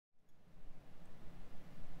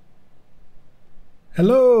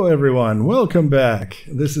Hello everyone, welcome back.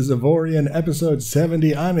 This is Avorion episode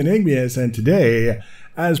 70. I'm Enigmius, and today,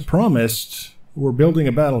 as promised, we're building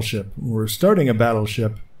a battleship. We're starting a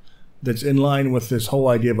battleship that's in line with this whole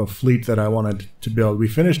idea of a fleet that I wanted to build. We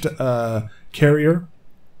finished a carrier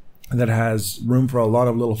that has room for a lot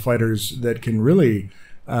of little fighters that can really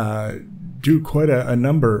do quite a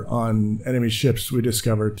number on enemy ships, we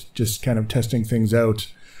discovered, just kind of testing things out.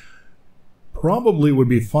 Probably would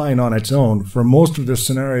be fine on its own for most of the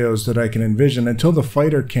scenarios that I can envision until the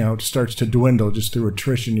fighter count starts to dwindle just through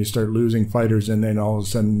attrition. You start losing fighters and then all of a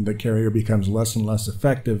sudden the carrier becomes less and less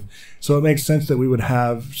effective. So it makes sense that we would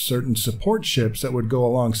have certain support ships that would go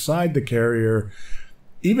alongside the carrier.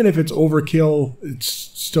 Even if it's overkill, it's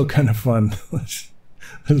still kind of fun.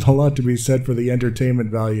 There's a lot to be said for the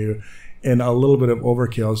entertainment value and a little bit of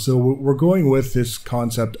overkill. So we're going with this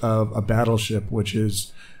concept of a battleship, which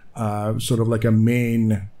is sort of like a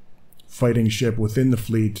main fighting ship within the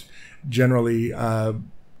fleet. Generally,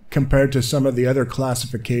 compared to some of the other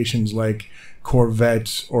classifications like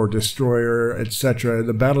corvette or destroyer, etc.,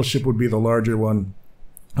 the battleship would be the larger one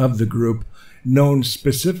of the group, known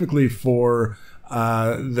specifically for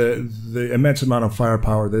the immense amount of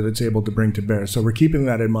firepower that it's able to bring to bear. So we're keeping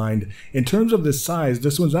that in mind. In terms of the size,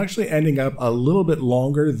 this one's actually ending up a little bit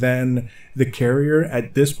longer than the carrier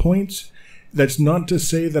at this point. That's not to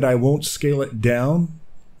say that I won't scale it down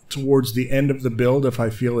towards the end of the build if I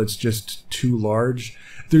feel it's just too large.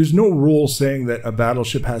 There's no rule saying that a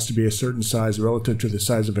battleship has to be a certain size relative to the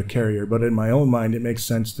size of a carrier, but in my own mind it makes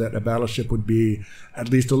sense that a battleship would be at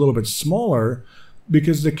least a little bit smaller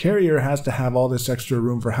because the carrier has to have all this extra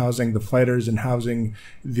room for housing the fighters and housing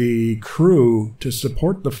the crew to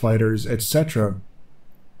support the fighters, etc.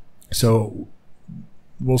 So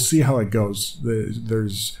we'll see how it goes.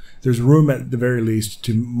 There's room at the very least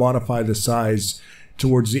to modify the size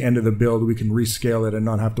towards the end of the build. We can rescale it and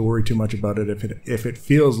not have to worry too much about it if it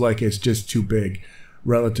feels like it's just too big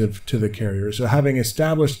relative to the carrier. So having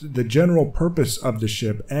established the general purpose of the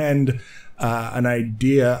ship and an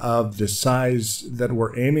idea of the size that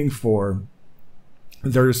we're aiming for,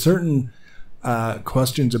 there are certain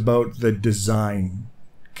questions about the design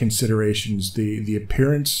considerations, the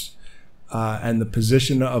appearance, and the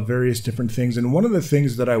position of various different things. And one of the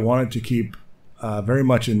things that I wanted to keep very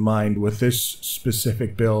much in mind with this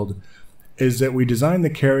specific build is that we designed the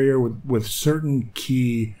carrier with certain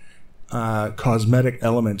key cosmetic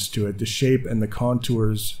elements to it, the shape and the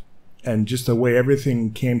contours and just the way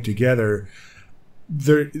everything came together.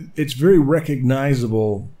 It's very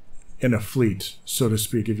recognizable in a fleet, so to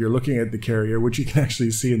speak, if you're looking at the carrier, which you can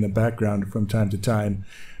actually see in the background from time to time.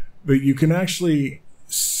 But you can actually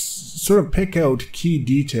sort of pick out key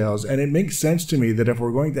details, and it makes sense to me that if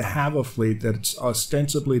we're going to have a fleet that's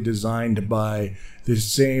ostensibly designed by the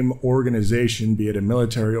same organization, be it a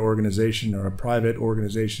military organization or a private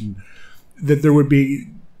organization, that there would be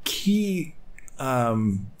key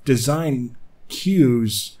design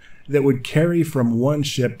cues that would carry from one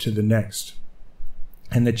ship to the next.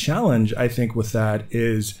 And the challenge, I think, with that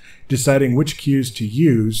is deciding which cues to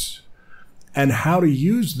use and how to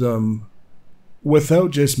use them without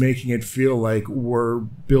just making it feel like we're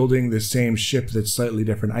building the same ship that's slightly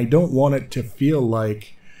different. I don't want it to feel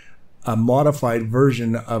like a modified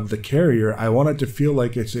version of the carrier. I want it to feel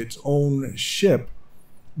like it's its own ship,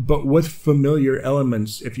 but with familiar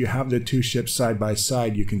elements. If you have the two ships side by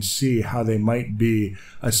side, you can see how they might be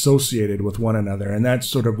associated with one another. And that's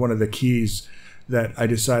sort of one of the keys that I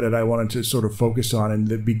decided I wanted to sort of focus on. And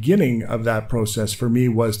the beginning of that process for me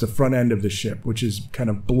was the front end of the ship, which is kind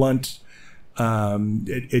of blunt.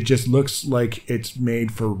 It just looks like it's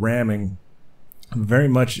made for ramming, very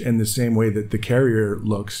much in the same way that the carrier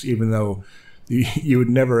looks, even though you would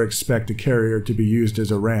never expect a carrier to be used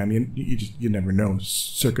as a ram. You never know,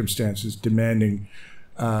 circumstances demanding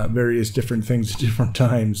various different things at different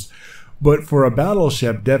times. But for a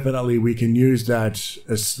battleship, definitely we can use that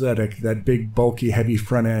aesthetic, that big, bulky, heavy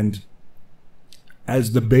front end,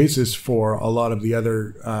 as the basis for a lot of the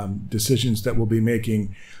other decisions that we'll be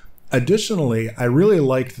making. Additionally, I really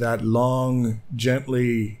like that long,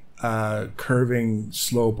 gently curving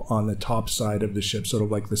slope on the top side of the ship, sort of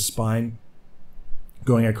like the spine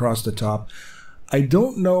going across the top. I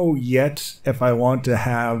don't know yet if I want to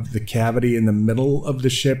have the cavity in the middle of the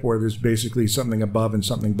ship where there's basically something above and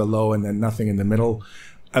something below and then nothing in the middle.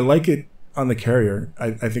 I like it on the carrier.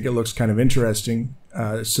 I think it looks kind of interesting,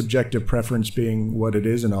 subjective preference being what it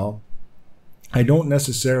is and all. I don't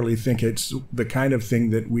necessarily think it's the kind of thing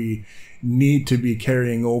that we need to be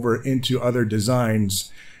carrying over into other designs.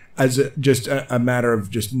 as just a matter of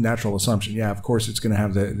just natural assumption. Yeah, of course it's going to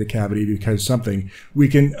have the cavity because something. We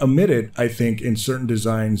can omit it, I think, in certain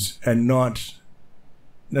designs and not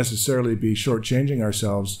necessarily be shortchanging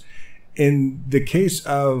ourselves. In the case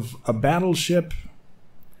of a battleship,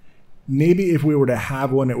 maybe if we were to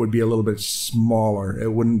have one, it would be a little bit smaller.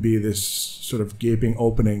 It wouldn't be this sort of gaping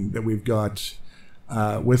opening that we've got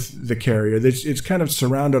with the carrier. It's kind of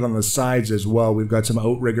surrounded on the sides as well. We've got some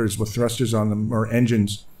outriggers with thrusters on them, or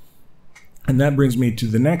engines. And that brings me to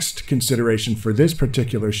the next consideration for this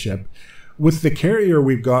particular ship. With the carrier,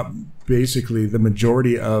 we've got basically the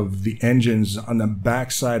majority of the engines on the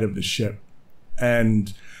back side of the ship.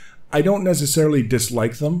 And I don't necessarily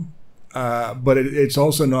dislike them, but it's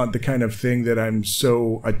also not the kind of thing that I'm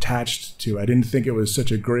so attached to. I didn't think it was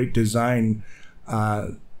such a great design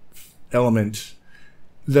element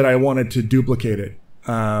that I wanted to duplicate it.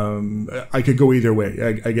 I could go either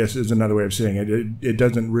way, I guess is another way of saying it. It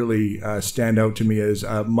doesn't really stand out to me as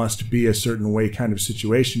a must be a certain way kind of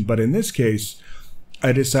situation. But in this case,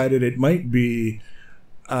 I decided it might be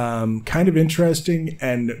kind of interesting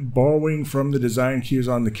and borrowing from the design cues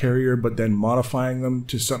on the carrier, but then modifying them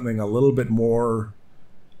to something a little bit more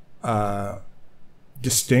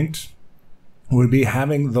distinct would be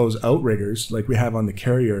having those outriggers like we have on the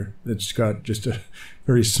carrier that's got just a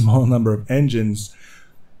very small number of engines,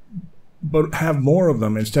 but have more of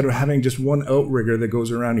them. Instead of having just one outrigger that goes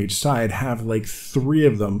around each side, have like 3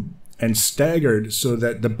 of them and staggered so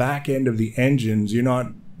that the back end of the engines, you're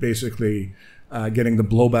not basically getting the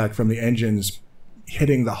blowback from the engines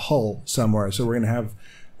hitting the hull somewhere. So we're going to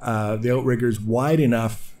have the outriggers wide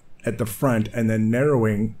enough at the front and then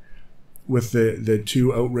narrowing with the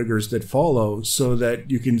 2 outriggers that follow, so that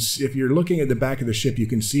you can, if you're looking at the back of the ship, you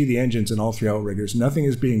can see the engines in all 3 outriggers. Nothing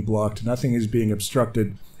is being blocked. Nothing is being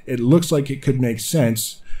obstructed. It looks like it could make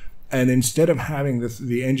sense. And instead of having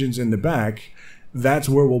the engines in the back, that's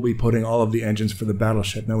where we'll be putting all of the engines for the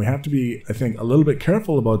battleship. Now we have to be, I think, a little bit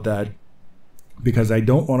careful about that, because I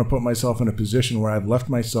don't want to put myself in a position where I've left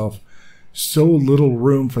myself so little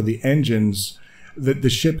room for the engines that the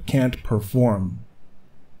ship can't perform.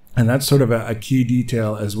 And that's sort of a key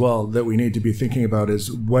detail as well that we need to be thinking about,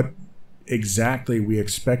 is what exactly we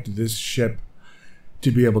expect this ship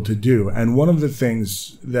to be able to do. And one of the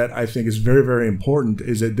things that I think is very, very important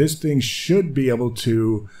is that this thing should be able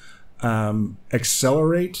to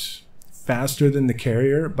accelerate faster than the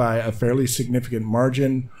carrier by a fairly significant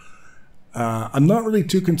margin. I'm not really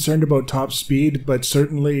too concerned about top speed, but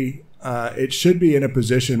certainly it should be in a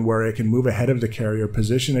position where it can move ahead of the carrier,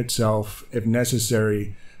 position itself if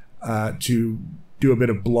necessary, to do a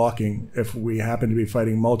bit of blocking if we happen to be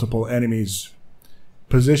fighting multiple enemies,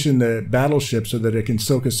 position the battleship so that it can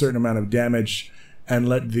soak a certain amount of damage and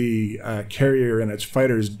let the carrier and its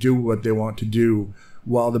fighters do what they want to do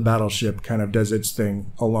while the battleship kind of does its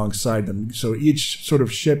thing alongside them. So each sort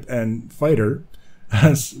of ship and fighter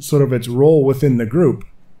has sort of its role within the group.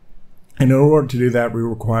 And in order to do that, we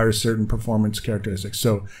require certain performance characteristics.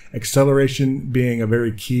 So acceleration being a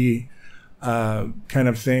very key kind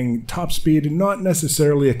of thing. Top speed, not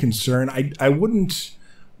necessarily a concern. I wouldn't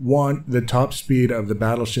want the top speed of the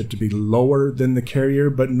battleship to be lower than the carrier,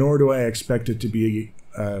 but nor do I expect it to be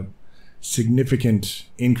a significant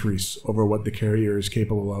increase over what the carrier is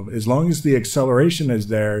capable of. As long as the acceleration is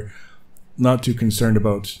there, not too concerned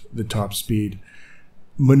about the top speed.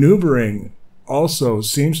 Maneuvering also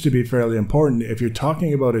seems to be fairly important. If you're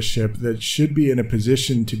talking about a ship that should be in a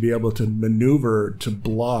position to be able to maneuver to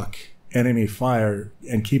block enemy fire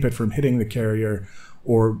and keep it from hitting the carrier,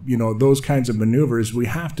 or those kinds of maneuvers, we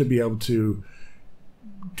have to be able to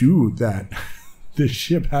do that. The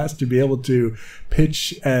ship has to be able to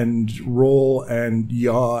pitch and roll and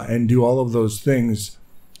yaw and do all of those things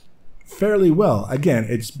fairly well. Again,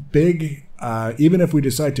 it's big. Even if we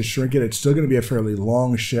decide to shrink it, it's still going to be a fairly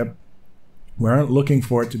long ship. We aren't looking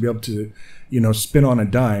for it to be able to, spin on a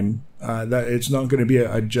dime. That it's not going to be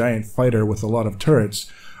a giant fighter with a lot of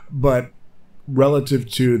turrets. But relative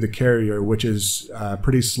to the carrier, which is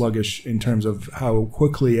pretty sluggish in terms of how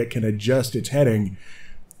quickly it can adjust its heading,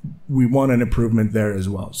 we want an improvement there as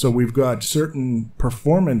well. So we've got certain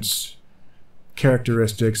performance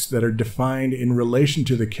characteristics that are defined in relation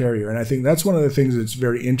to the carrier. And I think that's one of the things that's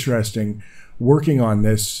very interesting working on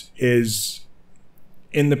this. Is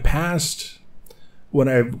in the past, when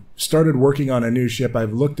I've started working on a new ship,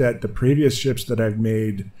 I've looked at the previous ships that I've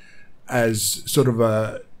made as sort of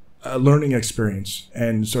a learning experience,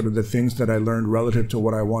 and sort of the things that I learned relative to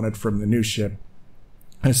what I wanted from the new ship,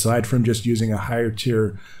 aside from just using a higher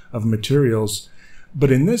tier of materials.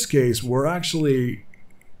 But in this case, we're actually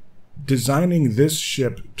designing this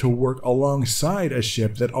ship to work alongside a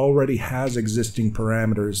ship that already has existing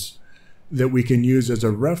parameters that we can use as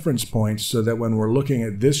a reference point, so that when we're looking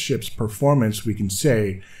at this ship's performance, we can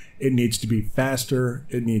say it needs to be faster,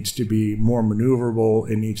 it needs to be more maneuverable,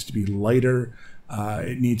 it needs to be lighter,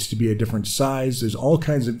 it needs to be a different size. There's all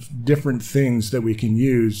kinds of different things that we can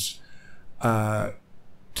use to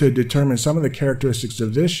determine some of the characteristics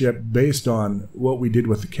of this ship based on what we did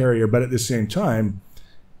with the carrier. But at the same time,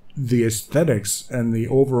 the aesthetics and the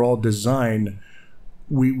overall design,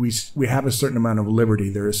 we have a certain amount of liberty.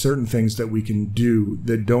 There are certain things that we can do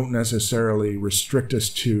that don't necessarily restrict us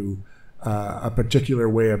to a particular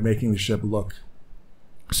way of making the ship look.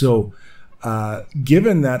 So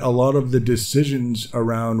given that a lot of the decisions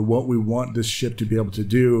around what we want this ship to be able to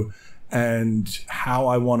do and how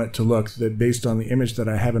I want it to look, that based on the image that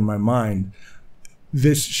I have in my mind,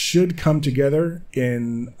 this should come together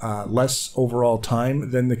in less overall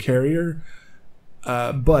time than the carrier.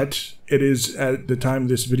 But it is, at the time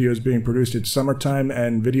this video is being produced, it's summertime,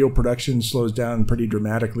 and video production slows down pretty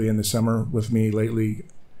dramatically in the summer with me lately.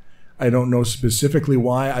 I don't know specifically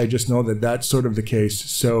why, I just know that that's sort of the case.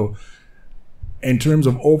 So in terms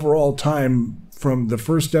of overall time, from the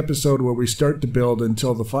first episode where we start to build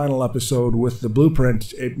until the final episode with the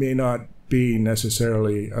blueprint, it may not be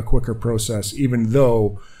necessarily a quicker process, even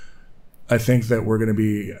though I think that we're going to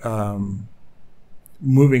be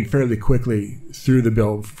moving fairly quickly through the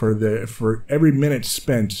build. For every minute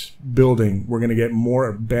spent building, we're going to get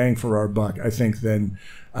more bang for our buck, I think, than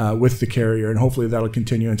with the carrier, and hopefully that'll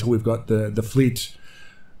continue until we've got the fleet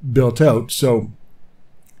built out. So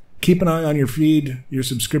keep an eye on your feed, your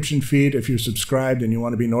subscription feed, if you're subscribed and you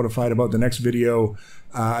want to be notified about the next video.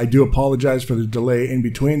 I do apologize for the delay in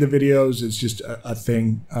between the videos. It's just a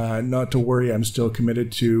thing. Not to worry, I'm still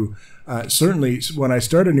committed to, certainly when I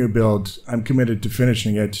start a new build, I'm committed to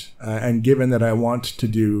finishing it. And given that I want to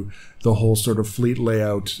do the whole sort of fleet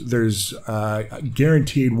layout, there's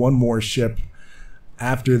guaranteed one more ship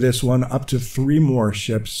after this one, up to 3 more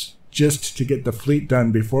ships, just to get the fleet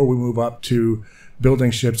done before we move up to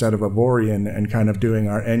building ships out of Avorion and kind of doing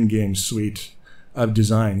our endgame suite of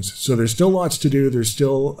designs. So there's still lots to do. There's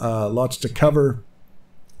still lots to cover,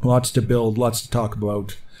 lots to build, lots to talk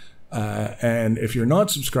about. And if you're not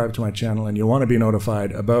subscribed to my channel and you want to be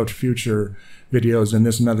notified about future videos in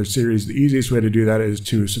this and other series, the easiest way to do that is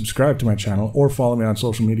to subscribe to my channel or follow me on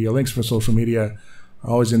social media. Links for social media are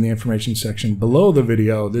always in the information section below the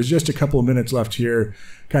video. There's just a couple of minutes left here,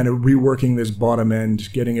 kind of reworking this bottom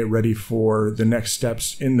end, getting it ready for the next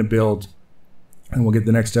steps in the build, and we'll get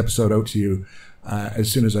the next episode out to you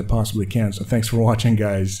as soon as I possibly can. So thanks for watching,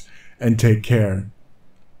 guys, and take care.